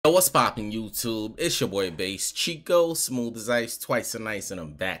Yo, what's poppin' YouTube? It's your boy Bass Chico, smooth as ice, twice as nice, and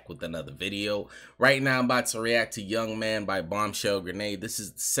I'm back with another video. Right now I'm about to react to Young Man by Bombshell Grenade. This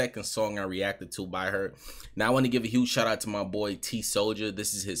is the second song I reacted to by her. Now I want to give a huge shout out to my boy T Soldier.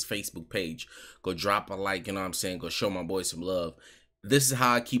 This is his Facebook page. Go drop a like, you know what I'm saying? Go show my boy some love. This is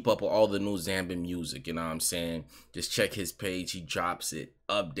how I keep up with all the new Zambian music, you know what I'm saying? Just check his page. He drops it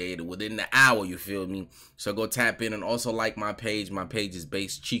updated within the hour, you feel me? So go tap in and also like my page. My page is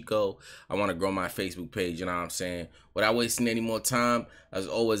Bass Chico. I want to grow my Facebook page, you know what I'm saying? Without wasting any more time, as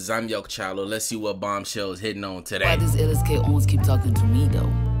always, Zambiok Chalo. Let's see what Bombshell is hitting on today. Why does LSK always keep talking to me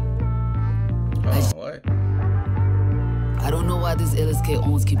though? Oh, what? I don't know why this LSK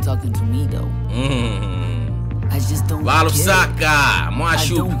always keep talking to me though. I just don't Lot of get Saka,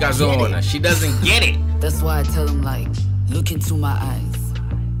 Mwashu Kazona. She doesn't get it. That's why I tell him, like, look into my eyes,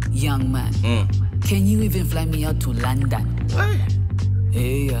 young man. Can you even fly me out to London? What?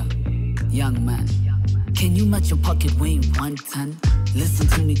 Hey, young man. Can you match your pocket weighing 1 ton? Listen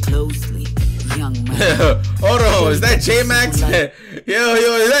to me closely, young man. Hold on, is that J-Max? Yo,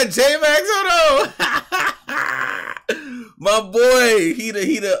 is that J-Max? Hold on. My boy,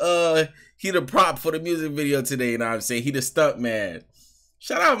 he the prop for the music video today, you know what I'm saying? He the stunt man.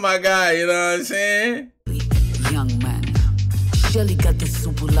 Shout out my guy, you know what I'm saying? Young man, Shelly got the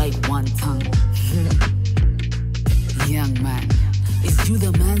super like 1 tongue. Young man, is you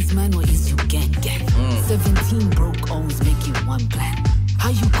the man's man or is you gang? 17 broke owns make you one plan. How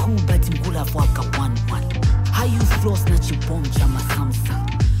you cool but you cool have waka 1-1? How you floss not you bomb jama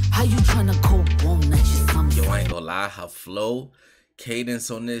Samsung? How you tryna cope bomb not you Samsung? Yo, I ain't gonna lie, her flow cadence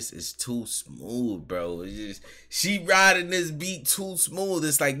on this is too smooth, bro. It's just, she riding this beat too smooth.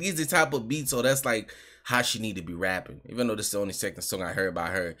 It's like these are the type of beats, so that's like how she need to be rapping. Even though this is the only second song I heard by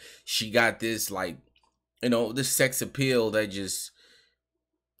her, she got this, like, you know, this sex appeal that just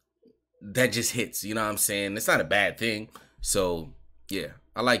hits, you know what I'm saying? It's not a bad thing. So yeah,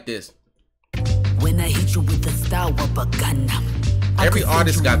 I like this. When I hit you with the style of a gun, every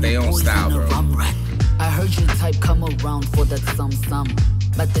artist got their own style, bro. I heard your type come around for that some,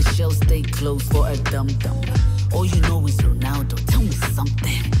 but the shells stay closed for a dum-dum. All you know is Ronaldo. Tell me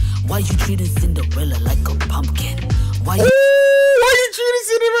something. Why you treating Cinderella like a pumpkin? Why you treating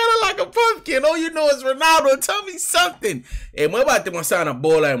Cinderella like a pumpkin? All you know is Ronaldo. Tell me something. Hey, muévate más a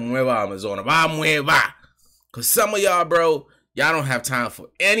bola y mueva Amazona. Va mueva. Cause some of y'all, bro, y'all don't have time for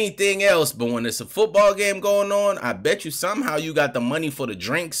anything else. But when it's a football game going on, I bet you somehow you got the money for the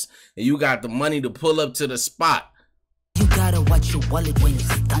drinks and you got the money to pull up to the spot. You gotta watch your wallet when you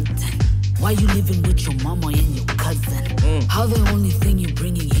stunting. Why you living with your mama and your cousin? How the only thing you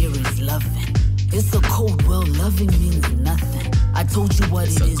bringing here is loving. It's a cold world, loving means nothing. I told you what it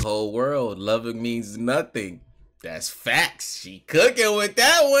is. It's a cold world, loving means nothing. That's facts. She cooking with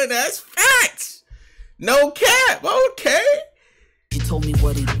that one. That's facts. No cap. Okay. You told me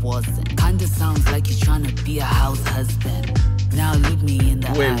what it wasn't. Kinda sounds like you're trying to be a house husband. Now look me in the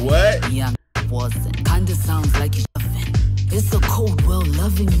eye. Wait, what? Young wasn't. Kinda sounds like you're loving. It's a cold world,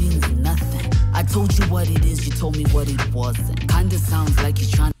 loving means nothing. I told you what it is, you told me what it wasn't. Kinda sounds like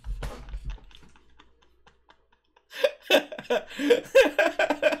you're trying.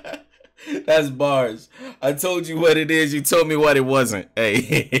 That's bars. I told you what it is, you told me what it wasn't.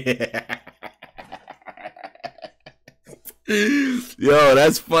 Hey. Yo,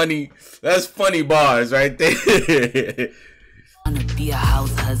 that's funny. That's funny bars right there. Wanna be a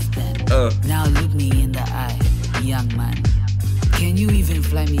house husband. Now look me in the eye, young man. Can you even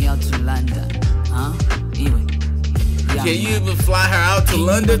fly me out to London? Huh? Can you even fly her out to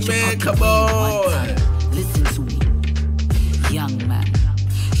London, man? Come on. Listen to me, young man.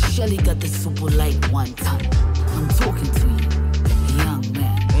 Shelly got the super like 1 ton. I'm talking to you, young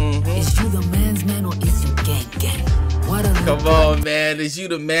man. Is you the man's man or is you gang? Come on, man. Is you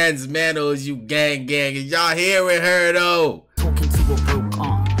the man's man or is you gang? Is y'all hearing her though? Talking to a broke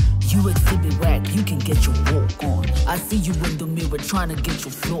arm. You exhibit rag, you can get your walk on. I see you in the mirror trying to get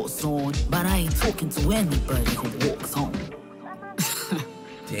your floors on, but I ain't talking to anybody who walks home.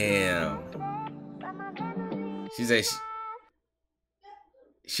 Damn. She said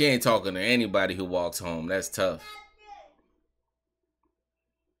she ain't talking to anybody who walks home. That's tough.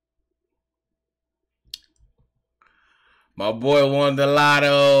 My boy won the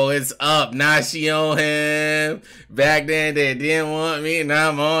lotto. It's up. Now she on him. Back then they didn't want me. Now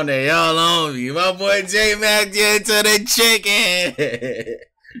I'm on there. Y'all on me. My boy J-Max get to the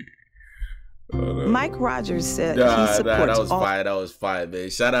chicken. Mike Rogers said he supports that was fire. That was fire, man.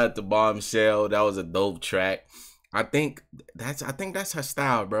 Shout out to Bombshell. That was a dope track. I think that's her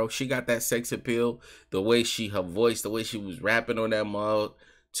style, bro. She got that sex appeal. The way her voice, the way she was rapping on that mug,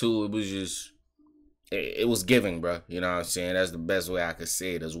 Two, it was just, it was giving, bro. You know what I'm saying? That's the best way I could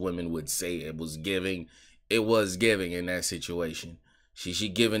say it, as women would say it was giving. It was giving in that situation. She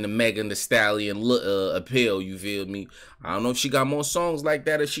giving the Megan Thee Stallion appeal, you feel me? I don't know if she got more songs like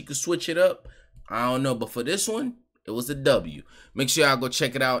that, if she could switch it up. I don't know, but for this one, it was a W. Make sure y'all go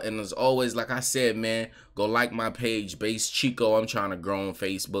check it out. And as always, like I said, man, go like my page, Bass Chico. I'm trying to grow on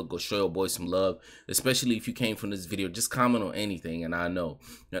Facebook. Go show your boy some love, especially if you came from this video. Just comment on anything, and I know.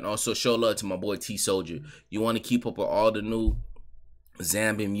 And also show love to my boy T Soldier. You want to keep up with all the new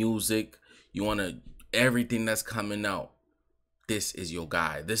Zambian music. You want to everything that's coming out. This is your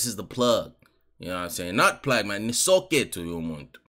guy. This is the plug. You know what I'm saying? Not plug, man. Ni so que tu,